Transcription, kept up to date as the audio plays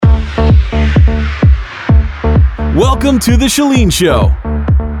Welcome to The Chalene Show.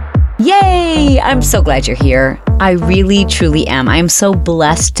 Yay! I'm so glad you're here. I really, truly am. I am so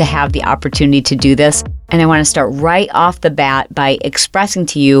blessed to have the opportunity to do this. And I want to start right off the bat by expressing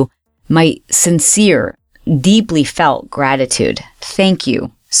to you my sincere, deeply felt gratitude. Thank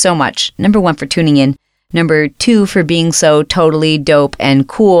you so much. Number one, for tuning in. Number two, for being so totally dope and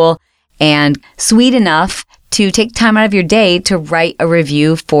cool and sweet enough to take time out of your day to write a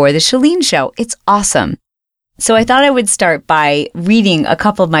review for The Chalene Show. It's awesome. So I thought I would start by reading a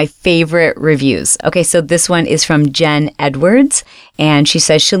couple of my favorite reviews. Okay, so this one is from Jen Edwards, and she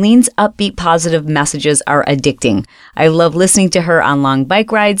says, Chalene's upbeat, positive messages are addicting. I love listening to her on long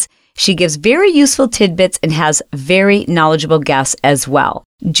bike rides. She gives very useful tidbits and has very knowledgeable guests as well.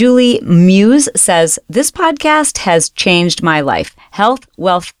 Julie Muse says, this podcast has changed my life, health,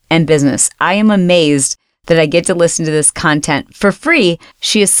 wealth, and business. I am amazed that I get to listen to this content for free.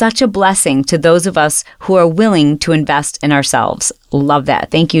 She is such a blessing to those of us who are willing to invest in ourselves. Love that.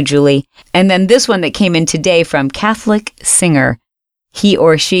 Thank you, Julie. And then this one that came in today from Catholic Singer. He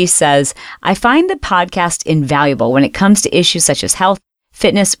or she says, I find the podcast invaluable when it comes to issues such as health,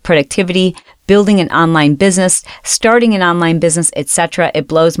 fitness, productivity, building an online business, starting an online business, etc. It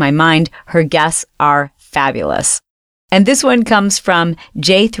blows my mind. Her guests are fabulous. And this one comes from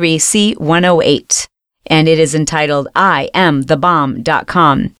J3C108. And it is entitled,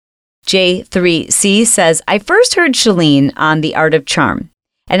 IamTheBomb.com. J3C says, I first heard Chalene on The Art of Charm,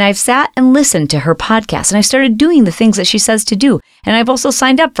 and I've sat and listened to her podcast, and I started doing the things that she says to do. And I've also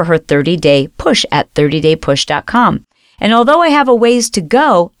signed up for her 30-day push at 30daypush.com. And although I have a ways to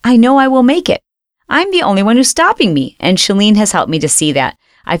go, I know I will make it. I'm the only one who's stopping me, and Chalene has helped me to see that.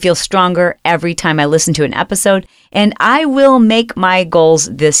 I feel stronger every time I listen to an episode, and I will make my goals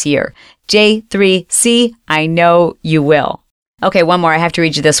this year. J3C, I know you will. Okay, one more. I have to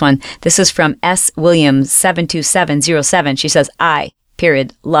read you this one. This is from S. Williams 72707. She says,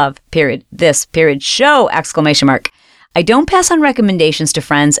 love, this, show, ! I don't pass on recommendations to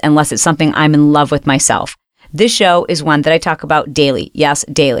friends unless it's something I'm in love with myself. This show is one that I talk about daily. Yes,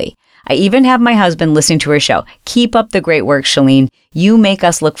 daily. I even have my husband listening to her show. Keep up the great work, Chalene. You make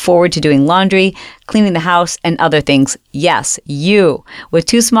us look forward to doing laundry, cleaning the house, and other things. Yes, you. With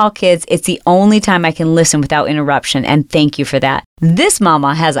 2 small kids, it's the only time I can listen without interruption, and thank you for that. This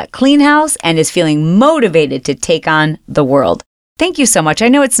mama has a clean house and is feeling motivated to take on the world. Thank you so much. I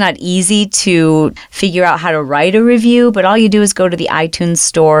know it's not easy to figure out how to write a review, but all you do is go to the iTunes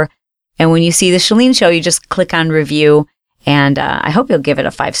store, and when you see The Chalene Show, you just click on review. And I hope you'll give it a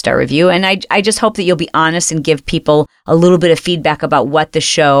 5-star review. And I just hope that you'll be honest and give people a little bit of feedback about what the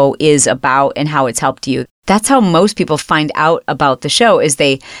show is about and how it's helped you. That's how most people find out about the show, is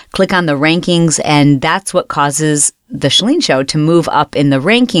they click on the rankings, and that's what causes The Chalene Show to move up in the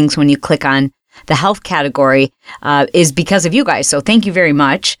rankings when you click on the health category, is because of you guys. So thank you very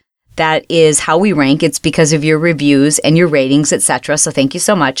much. That is how we rank. It's because of your reviews and your ratings, etc. So thank you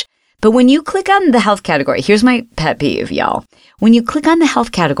so much. But when you click on the health category, here's my pet peeve, y'all. When you click on the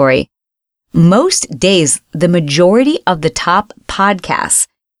health category, most days, the majority of the top podcasts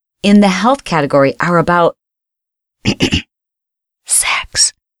in the health category are about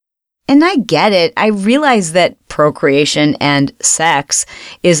sex. And I get it. I realize that procreation and sex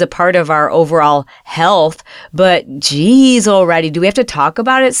is a part of our overall health, but geez, already, do we have to talk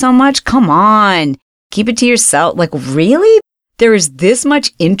about it so much? Come on. Keep it to yourself. Like, really? There is this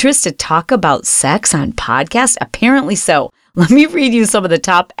much interest to talk about sex on podcasts? Apparently so. Let me read you some of the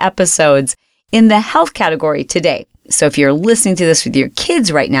top episodes in the health category today. So if you're listening to this with your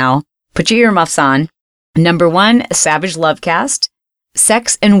kids right now, put your earmuffs on. Number 1, Savage Lovecast,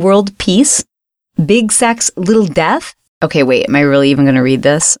 Sex and World Peace, Big Sex, Little Death. Okay, wait, am I really even going to read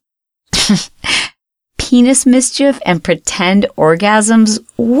this? Penis Mischief and Pretend Orgasms.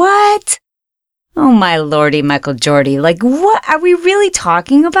 What? Oh, my lordy, Michael Jordy. Like, what? Are we really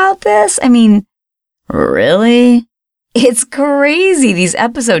talking about this? I mean, really? It's crazy, these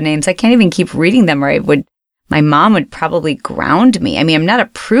episode names. I can't even keep reading them, or my mom would probably ground me. I mean, I'm not a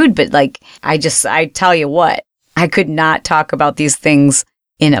prude, but like, I tell you what, I could not talk about these things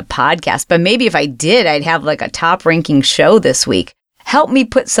in a podcast. But maybe if I did, I'd have like a top ranking show this week. Help me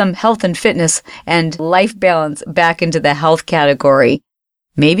put some health and fitness and life balance back into the health category.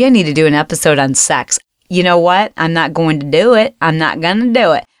 Maybe I need to do an episode on sex. You know what? I'm not going to do it. I'm not going to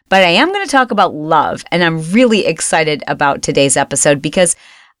do it. But I am going to talk about love. And I'm really excited about today's episode because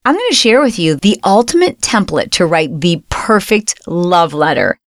I'm going to share with you the ultimate template to write the perfect love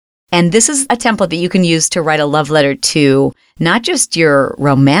letter. And this is a template that you can use to write a love letter to not just your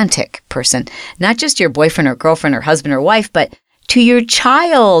romantic person, not just your boyfriend or girlfriend or husband or wife, but to your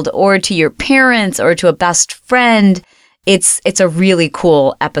child or to your parents or to a best friend. It's a really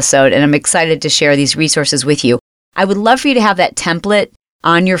cool episode, and I'm excited to share these resources with you. I would love for you to have that template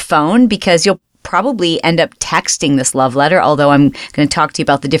on your phone because you'll probably end up texting this love letter, although I'm going to talk to you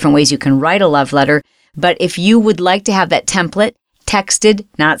about the different ways you can write a love letter. But if you would like to have that template texted,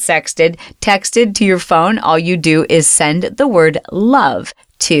 not sexted, texted to your phone, all you do is send the word love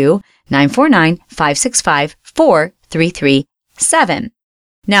to 949-565-4337.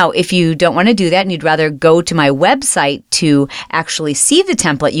 Now, if you don't want to do that and you'd rather go to my website to actually see the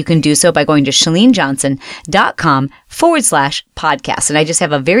template, you can do so by going to ChaleneJohnson.com/podcast. And I just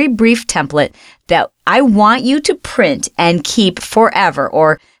have a very brief template that I want you to print and keep forever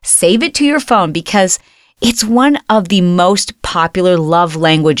or save it to your phone because it's one of the most popular love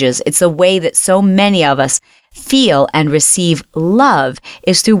languages. It's the way that so many of us feel and receive love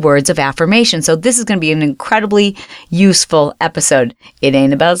is through words of affirmation. So this is going to be an incredibly useful episode. It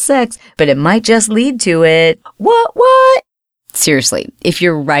ain't about sex, but it might just lead to it. What? Seriously, if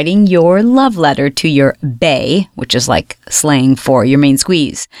you're writing your love letter to your bae, which is like slang for your main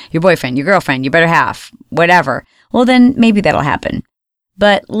squeeze, your boyfriend, your girlfriend, your better half, whatever, well then maybe that'll happen.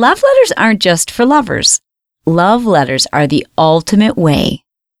 But love letters aren't just for lovers. Love letters are the ultimate way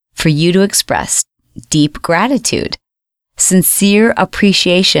for you to express deep gratitude, sincere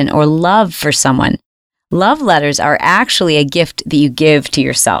appreciation, or love for someone. Love letters are actually a gift that you give to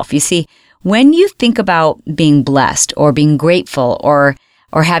yourself. You see, when you think about being blessed or being grateful or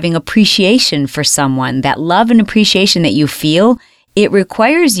having appreciation for someone, that love and appreciation that you feel, it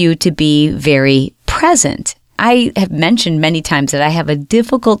requires you to be very present. I have mentioned many times that I have a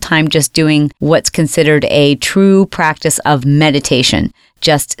difficult time just doing what's considered a true practice of meditation,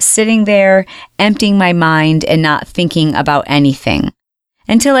 just sitting there, emptying my mind and not thinking about anything.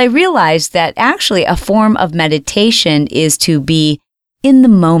 Until I realized that actually a form of meditation is to be in the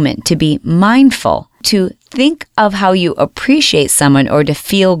moment, to be mindful, to think of how you appreciate someone or to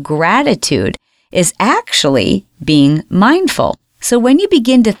feel gratitude is actually being mindful. So when you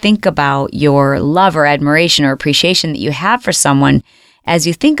begin to think about your love or admiration or appreciation that you have for someone, as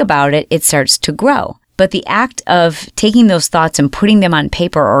you think about it, it starts to grow. But the act of taking those thoughts and putting them on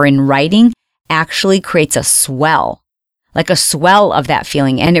paper or in writing actually creates a swell, like a swell of that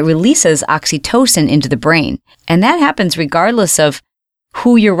feeling, and it releases oxytocin into the brain. And that happens regardless of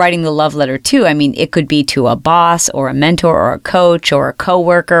who you're writing the love letter to. I mean, it could be to a boss or a mentor or a coach or a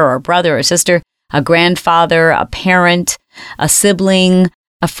coworker or a brother or sister, a grandfather, a parent, a sibling,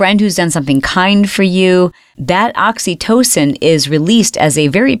 a friend who's done something kind for you. That oxytocin is released as a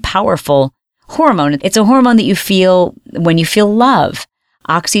very powerful hormone. It's a hormone that you feel when you feel love.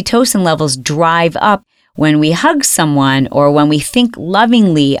 Oxytocin levels drive up when we hug someone or when we think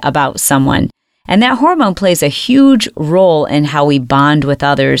lovingly about someone. And that hormone plays a huge role in how we bond with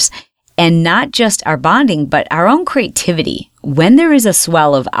others, and not just our bonding, but our own creativity. When there is a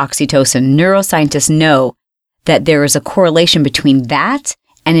swell of oxytocin, neuroscientists know that there is a correlation between that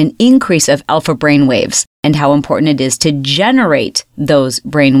and an increase of alpha brainwaves and how important it is to generate those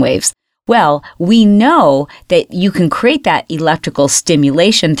brainwaves. Well, we know that you can create that electrical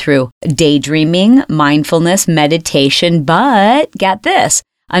stimulation through daydreaming, mindfulness, meditation, but get this.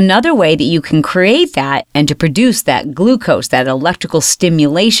 Another way that you can create that and to produce that glucose, that electrical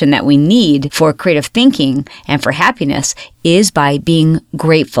stimulation that we need for creative thinking and for happiness is by being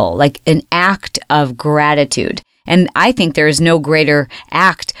grateful, like an act of gratitude. And I think there is no greater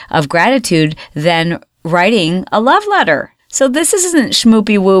act of gratitude than writing a love letter. So this isn't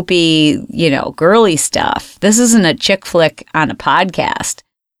schmoopy whoopy, girly stuff. This isn't a chick flick on a podcast.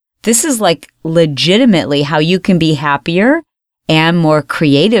 This is like legitimately how you can be happier and more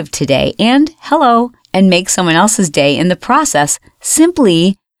creative today and make someone else's day in the process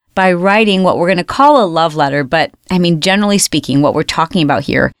simply by writing what we're going to call a love letter. But I mean, generally speaking, what we're talking about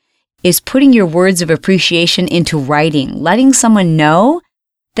here is putting your words of appreciation into writing, letting someone know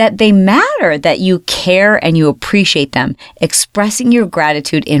that they matter, that you care and you appreciate them, expressing your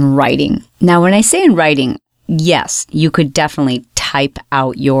gratitude in writing. Now, when I say in writing, yes, you could definitely type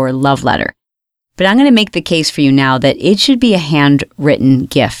out your love letter. But I'm going to make the case for you now that it should be a handwritten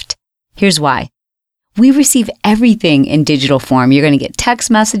gift. Here's why. We receive everything in digital form. You're going to get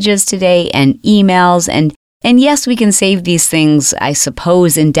text messages today and emails. And yes, we can save these things, I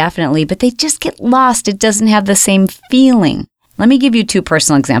suppose, indefinitely, but they just get lost. It doesn't have the same feeling. Let me give you two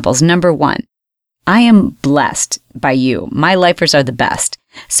personal examples. Number one, I am blessed by you. My lifers are the best.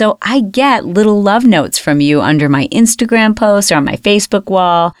 So I get little love notes from you under my Instagram posts or on my Facebook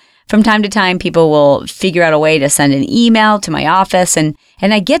wall. From time to time, people will figure out a way to send an email to my office, and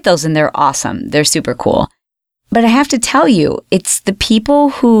I get those, and they're awesome. They're super cool. But I have to tell you, it's the people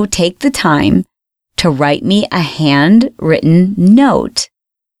who take the time to write me a handwritten note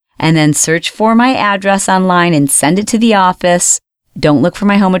and then search for my address online and send it to the office. Don't look for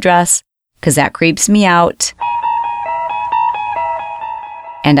my home address because that creeps me out.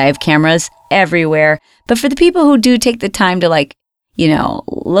 And I have cameras everywhere. But for the people who do take the time to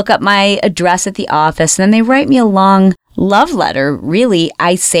look up my address at the office and then they write me a long love letter, really,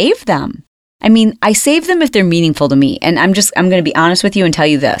 I save them. I mean, I save them if they're meaningful to me. And I'm going to be honest with you and tell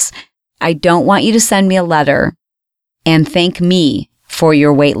you this. I don't want you to send me a letter and thank me for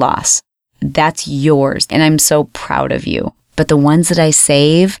your weight loss. That's yours. And I'm so proud of you. But the ones that I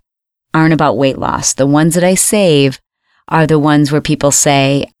save aren't about weight loss. The ones that I save are the ones where people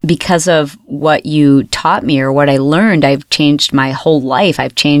say, because of what you taught me or what I learned, I've changed my whole life.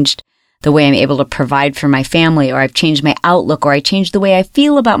 I've changed the way I'm able to provide for my family, or I've changed my outlook, or I changed the way I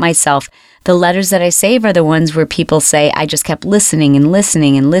feel about myself. The letters that I save are the ones where people say, I just kept listening and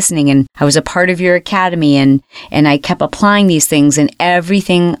listening and listening, and I was a part of your academy, and I kept applying these things, and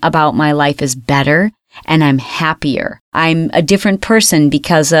everything about my life is better, and I'm happier. I'm a different person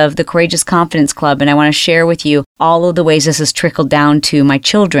because of the Courageous Confidence Club, and I want to share with you all of the ways this has trickled down to my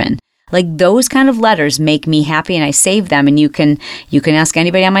children. Like those kind of letters make me happy, and I save them. And you can ask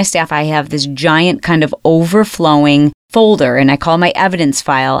anybody on my staff. I have this giant kind of overflowing folder, and I call my evidence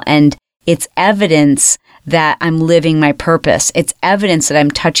file. And it's evidence that I'm living my purpose. It's evidence that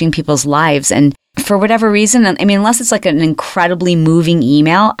I'm touching people's lives. And for whatever reason, I mean, unless it's like an incredibly moving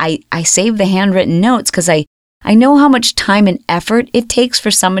email, I save the handwritten notes because I know how much time and effort it takes for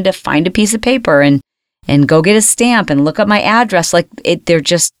someone to find a piece of paper and go get a stamp and look up my address.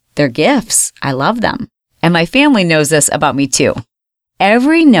 They're gifts. I love them. And my family knows this about me too.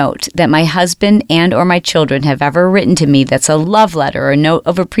 Every note that my husband and or my children have ever written to me that's a love letter or a note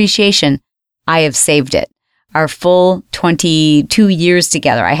of appreciation, I have saved it. Our full 22 years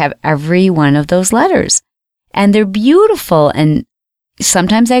together, I have every one of those letters. And they're beautiful. And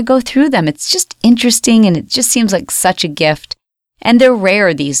sometimes I go through them. It's just interesting, and it just seems like such a gift. And they're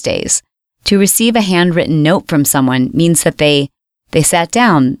rare these days. To receive a handwritten note from someone means that they sat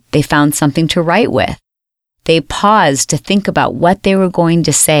down, they found something to write with. They paused to think about what they were going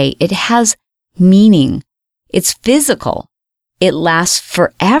to say. It has meaning. It's physical. It lasts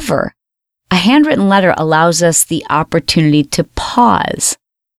forever. A handwritten letter allows us the opportunity to pause.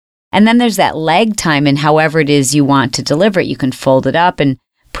 And then there's that lag time in however it is you want to deliver it. You can fold it up and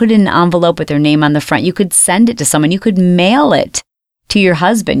put it in an envelope with their name on the front. You could send it to someone. You could mail it to your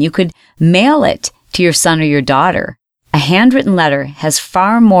husband. You could mail it to your son or your daughter. A handwritten letter has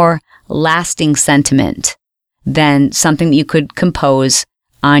far more lasting sentiment than something that you could compose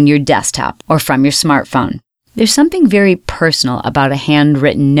on your desktop or from your smartphone. There's something very personal about a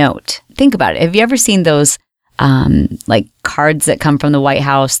handwritten note. Think about it. Have you ever seen those cards that come from the White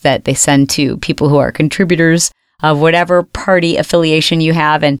House that they send to people who are contributors of whatever party affiliation you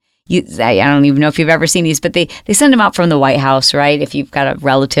have? And I don't even know if you've ever seen these, but they send them out from the White House, right? If you've got a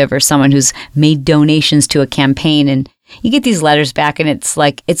relative or someone who's made donations to a campaign, and you get these letters back and it's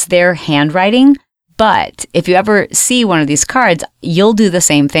like, it's their handwriting. But if you ever see one of these cards, you'll do the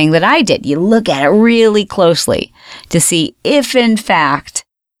same thing that I did. You look at it really closely to see if in fact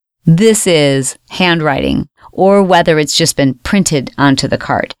this is handwriting or whether it's just been printed onto the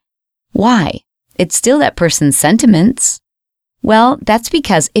card. Why? It's still that person's sentiments. Well, that's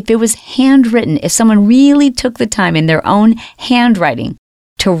because if it was handwritten, if someone really took the time in their own handwriting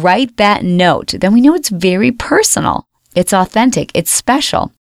to write that note, then we know it's very personal. It's authentic. It's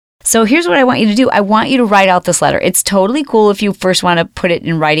special. So here's what I want you to do. I want you to write out this letter. It's totally cool if you first want to put it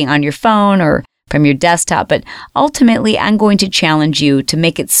in writing on your phone or from your desktop, but ultimately I'm going to challenge you to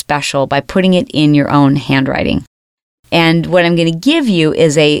make it special by putting it in your own handwriting. And what I'm going to give you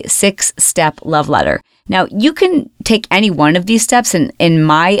is a 6-step love letter. Now, you can take any one of these steps, and in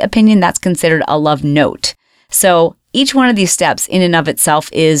my opinion, that's considered a love note. So each one of these steps in and of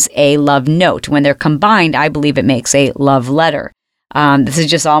itself is a love note. When they're combined, I believe it makes a love letter. This is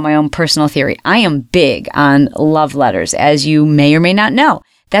just all my own personal theory. I am big on love letters, as you may or may not know.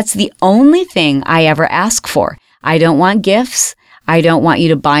 That's the only thing I ever ask for. I don't want gifts. I don't want you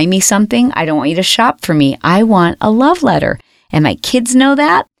to buy me something. I don't want you to shop for me. I want a love letter. And my kids know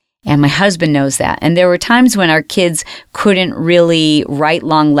that. And my husband knows that. And there were times when our kids couldn't really write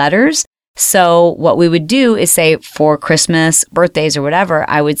long letters. So what we would do is say for Christmas, birthdays, or whatever,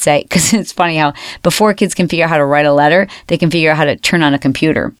 I would say, because it's funny how before kids can figure out how to write a letter, they can figure out how to turn on a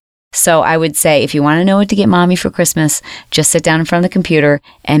computer. So I would say, if you want to know what to get mommy for Christmas, just sit down in front of the computer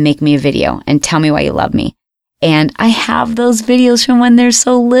and make me a video and tell me why you love me. And I have those videos from when they're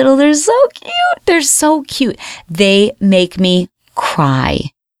so little. They're so cute. They're so cute. They make me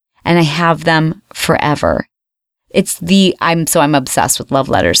cry. And I have them forever. I'm obsessed with love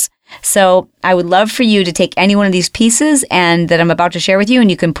letters. So I would love for you to take any one of these pieces and that I'm about to share with you,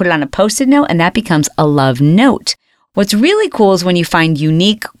 and you can put it on a Post-it note, and that becomes a love note. What's really cool is when you find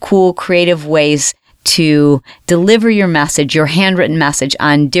unique, cool, creative ways to deliver your message, your handwritten message,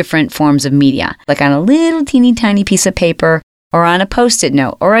 on different forms of media, like on a little teeny tiny piece of paper or on a Post-it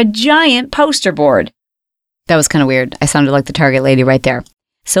note or a giant poster board. That was kind of weird. I sounded like the Target lady right there.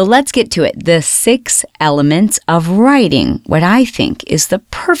 So let's get to it. The 6 elements of writing what I think is the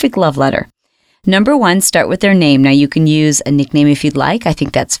perfect love letter. Number 1, start with their name. Now you can use a nickname if you'd like. I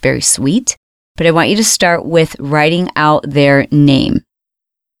think that's very sweet. But I want you to start with writing out their name.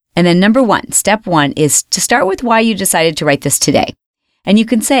 And then step 1 is to start with why you decided to write this today. And you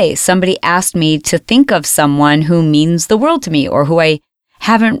can say, somebody asked me to think of someone who means the world to me, or who I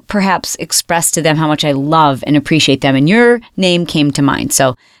haven't perhaps expressed to them how much I love and appreciate them. And your name came to mind.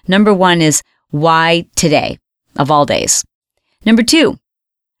 So number 1 is why today, of all days. Number 2,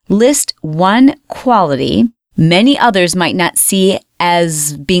 list one quality many others might not see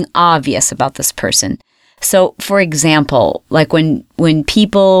as being obvious about this person. So for example, like when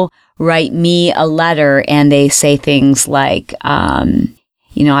people write me a letter and they say things like,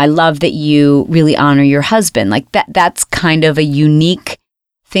 I love that you really honor your husband. Like that's kind of a unique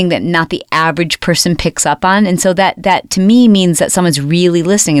thing that not the average person picks up on. And so that to me means that someone's really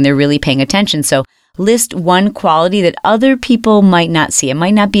listening and they're really paying attention. So list one quality that other people might not see. It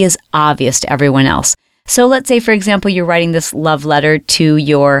might not be as obvious to everyone else. So let's say, for example, you're writing this love letter to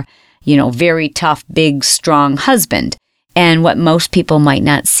your, very tough, big, strong husband. And what most people might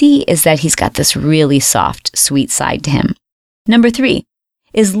not see is that he's got this really soft, sweet side to him. Number 3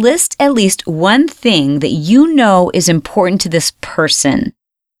 is list at least one thing that you know is important to this person.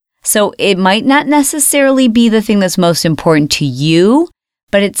 So it might not necessarily be the thing that's most important to you,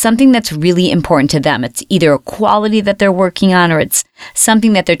 but it's something that's really important to them. It's either a quality that they're working on, or it's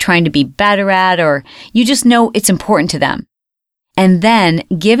something that they're trying to be better at, or you just know it's important to them. And then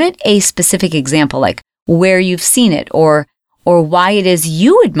give it a specific example, like where you've seen it or why it is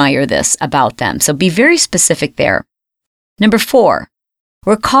you admire this about them. So be very specific there. Number 4,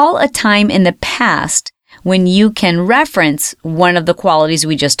 recall a time in the past when you can reference one of the qualities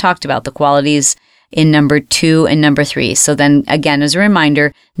we just talked about, the qualities in number 2 and number 3. So then again, as a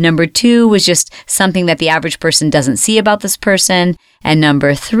reminder, number 2 was just something that the average person doesn't see about this person. And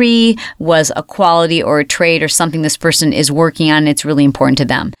number 3 was a quality or a trait or something this person is working on. It's really important to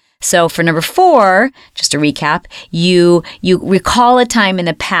them. So for number 4, just to recap, you recall a time in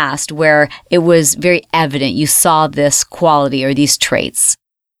the past where it was very evident you saw this quality or these traits.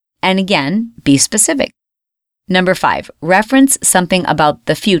 And again, be specific. Number 5, reference something about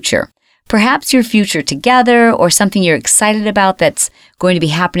the future. Perhaps your future together or something you're excited about that's going to be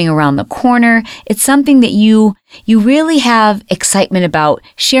happening around the corner. It's something that you really have excitement about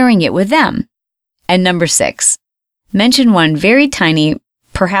sharing it with them. And number 6, mention one very tiny,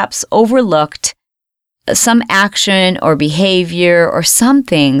 perhaps overlooked, some action or behavior or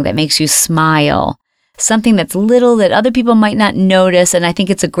something that makes you smile. Something that's little that other people might not notice. And I think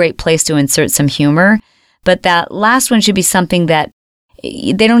it's a great place to insert some humor. But that last one should be something that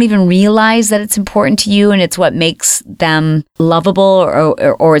they don't even realize that it's important to you, and it's what makes them lovable,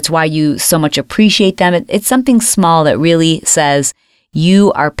 or it's why you so much appreciate them. It's something small that really says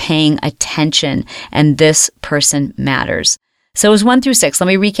you are paying attention and this person matters. So it was 1 through 6. Let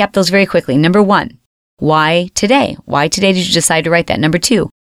me recap those very quickly. Number 1, why today? Why today did you decide to write that? Number 2,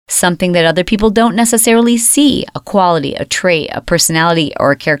 something that other people don't necessarily see, a quality, a trait, a personality, or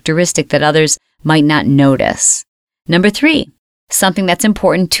a characteristic that others might not notice. Number 3, something that's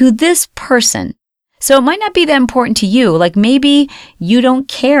important to this person. So it might not be that important to you. Like maybe you don't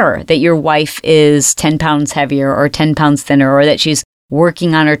care that your wife is 10 pounds heavier or 10 pounds thinner, or that she's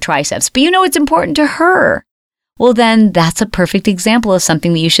working on her triceps, but you know it's important to her. Well, then that's a perfect example of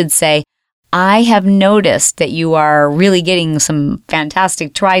something that you should say, I have noticed that you are really getting some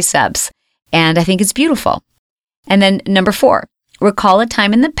fantastic triceps, and I think it's beautiful. And then number 4, recall a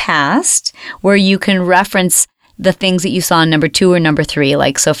time in the past where you can reference the things that you saw in number 2 or number 3.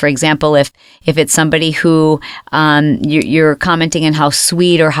 Like, so for example, if it's somebody who you're commenting on how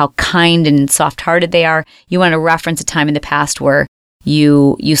sweet or how kind and soft-hearted they are, you want to reference a time in the past where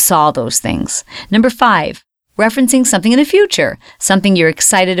you saw those things. Number 5, referencing something in the future, something you're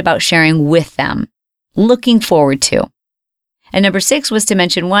excited about sharing with them, looking forward to. And number 6 was to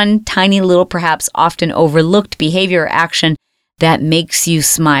mention one tiny little, perhaps often overlooked behavior or action that makes you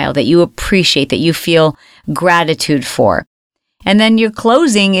smile, that you appreciate, that you feel gratitude for. And then your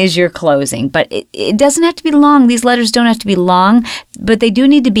closing is your closing, but it doesn't have to be long. These letters don't have to be long, but they do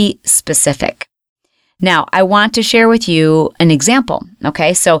need to be specific. Now, I want to share with you an example,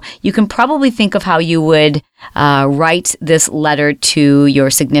 okay? So you can probably think of how you would write this letter to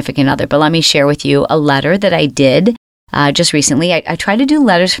your significant other, but let me share with you a letter that I did just recently. I try to do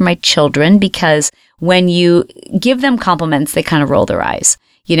letters for my children because when you give them compliments, they kind of roll their eyes,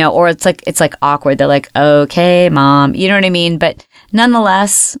 or it's like awkward. They're like, okay, mom, you know what I mean? But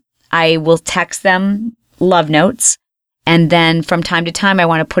nonetheless, I will text them love notes. And then from time to time, I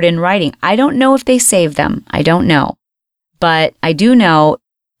want to put in writing. I don't know if they save them. I don't know. But I do know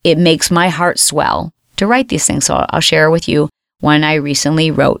it makes my heart swell to write these things. So I'll share with you one I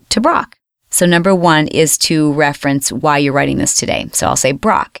recently wrote to Brock. So number one is to reference why you're writing this today. So I'll say,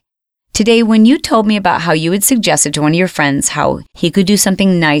 Brock, today when you told me about how you had suggested to one of your friends how he could do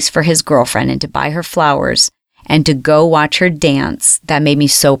something nice for his girlfriend and to buy her flowers and to go watch her dance, that made me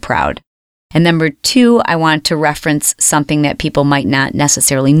so proud. And number two, I want to reference something that people might not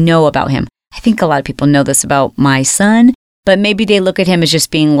necessarily know about him. I think a lot of people know this about my son, but maybe they look at him as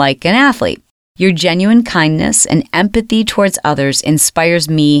just being like an athlete. Your genuine kindness and empathy towards others inspires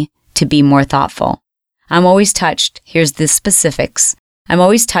me to be more thoughtful. I'm always touched. Here's the specifics. I'm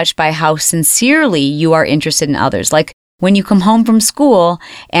always touched by how sincerely you are interested in others. Like when you come home from school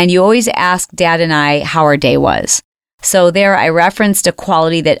and you always ask Dad and I how our day was. So there I referenced a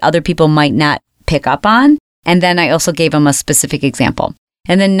quality that other people might not pick up on. And then I also gave him a specific example.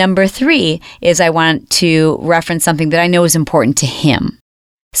 And then number three is I want to reference something that I know is important to him.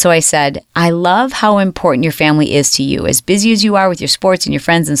 So I said, I love how important your family is to you. As busy as you are with your sports and your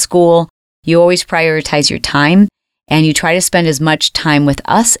friends in school, you always prioritize your time and you try to spend as much time with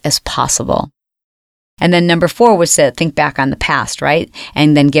us as possible. And then number four was to think back on the past, right?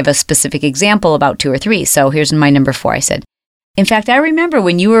 And then give a specific example about two or three. So here's my number four. I said, in fact, I remember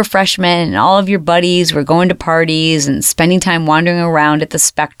when you were a freshman and all of your buddies were going to parties and spending time wandering around at the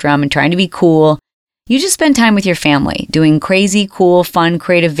Spectrum and trying to be cool. You just spend time with your family, doing crazy, cool, fun,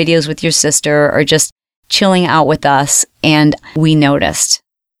 creative videos with your sister or just chilling out with us. And we noticed.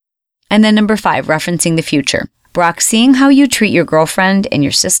 And then number five, referencing the future. Brock, seeing how you treat your girlfriend and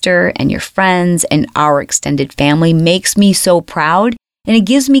your sister and your friends and our extended family makes me so proud, and it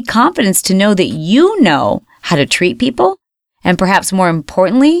gives me confidence to know that you know how to treat people, and perhaps more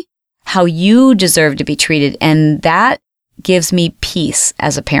importantly, how you deserve to be treated, and that gives me peace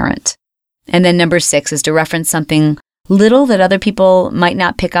as a parent. And then number six is to reference something little that other people might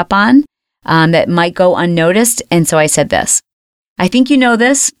not pick up on, that might go unnoticed, and so I said this. I think you know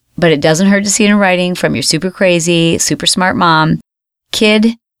this, but it doesn't hurt to see it in writing from your super crazy, super smart mom.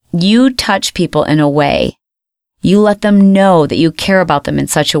 Kid, you touch people in a way. You let them know that you care about them in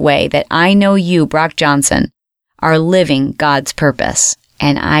such a way that I know you, Brock Johnson, are living God's purpose.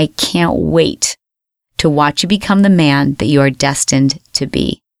 And I can't wait to watch you become the man that you are destined to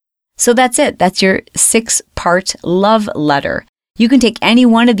be. So that's it. That's your 6-part love letter. You can take any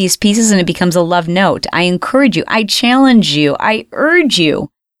one of these pieces and it becomes a love note. I encourage you, I challenge you, I urge you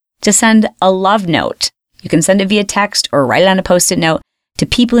to send a love note. You can send it via text or write it on a Post-it note to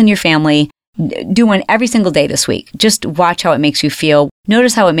people in your family. Do one every single day this week. Just watch how it makes you feel.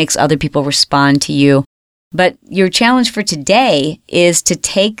 Notice how it makes other people respond to you. But your challenge for today is to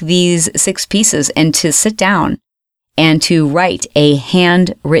take these 6 pieces and to sit down and to write a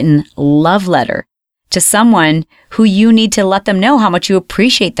handwritten love letter to someone who you need to let them know how much you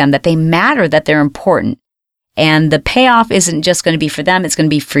appreciate them, that they matter, that they're important. And the payoff isn't just going to be for them, it's going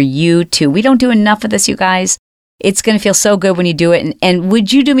to be for you too. We don't do enough of this, you guys. It's going to feel so good when you do it. And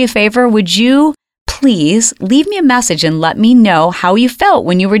would you do me a favor? Would you please leave me a message and let me know how you felt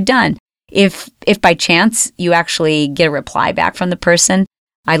when you were done? If by chance you actually get a reply back from the person,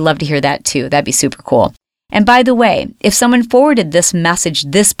 I'd love to hear that too. That'd be super cool. And by the way, if someone forwarded this message,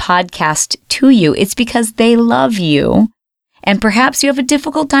 this podcast to you, it's because they love you. And perhaps you have a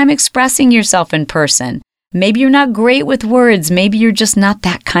difficult time expressing yourself in person. Maybe you're not great with words. Maybe you're just not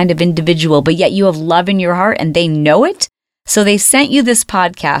that kind of individual, but yet you have love in your heart and they know it. So they sent you this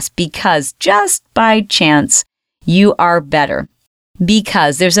podcast because just by chance, you are better.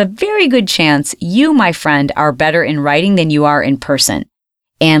 Because there's a very good chance you, my friend, are better in writing than you are in person.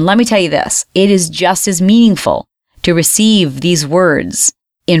 And let me tell you this, it is just as meaningful to receive these words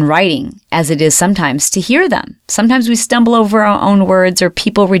in writing as it is sometimes to hear them. Sometimes we stumble over our own words or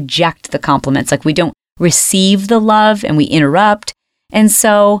people reject the compliments, like we don't receive the love and we interrupt. And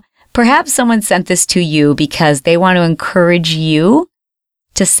so perhaps someone sent this to you because they want to encourage you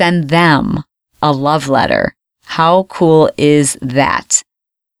to send them a love letter. How cool is that?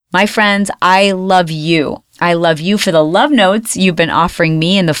 My friends, I love you. I love you for the love notes you've been offering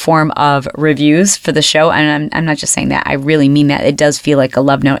me in the form of reviews for the show. And I'm not just saying that. I really mean that. It does feel like a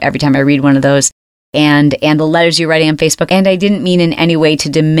love note every time I read one of those. And the letters you're writing on Facebook. And I didn't mean in any way to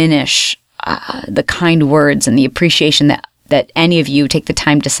diminish the kind words and the appreciation that any of you take the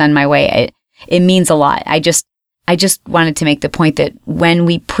time to send my way. It means a lot. I just wanted to make the point that when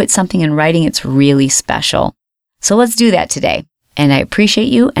we put something in writing, it's really special. So let's do that today. And I appreciate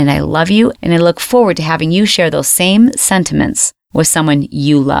you and I love you. And I look forward to having you share those same sentiments with someone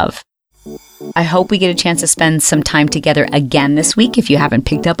you love. I hope we get a chance to spend some time together again this week. If you haven't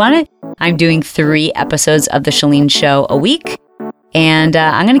picked up on it, I'm doing 3 episodes of The Chalene Show a week. And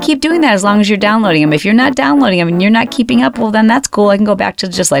I'm going to keep doing that as long as you're downloading them. If you're not downloading them and you're not keeping up, well, then that's cool. I can go back to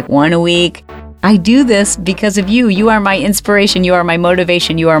just like 1 a week. I do this because of you. You are my inspiration. You are my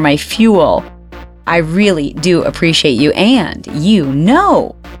motivation. You are my fuel. I really do appreciate you. And you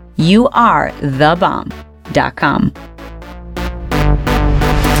know you are thebomb.com.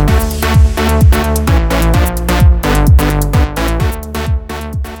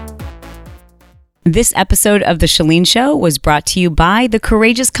 This episode of The Chalene Show was brought to you by the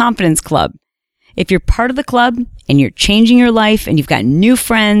Courageous Confidence Club. If you're part of the club and you're changing your life and you've got new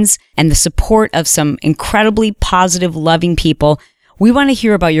friends and the support of some incredibly positive, loving people, we want to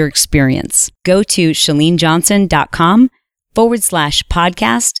hear about your experience. Go to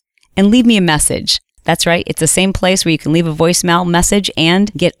chalenejohnson.com/podcast and leave me a message. That's right. It's the same place where you can leave a voicemail message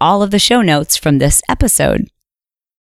and get all of the show notes from this episode.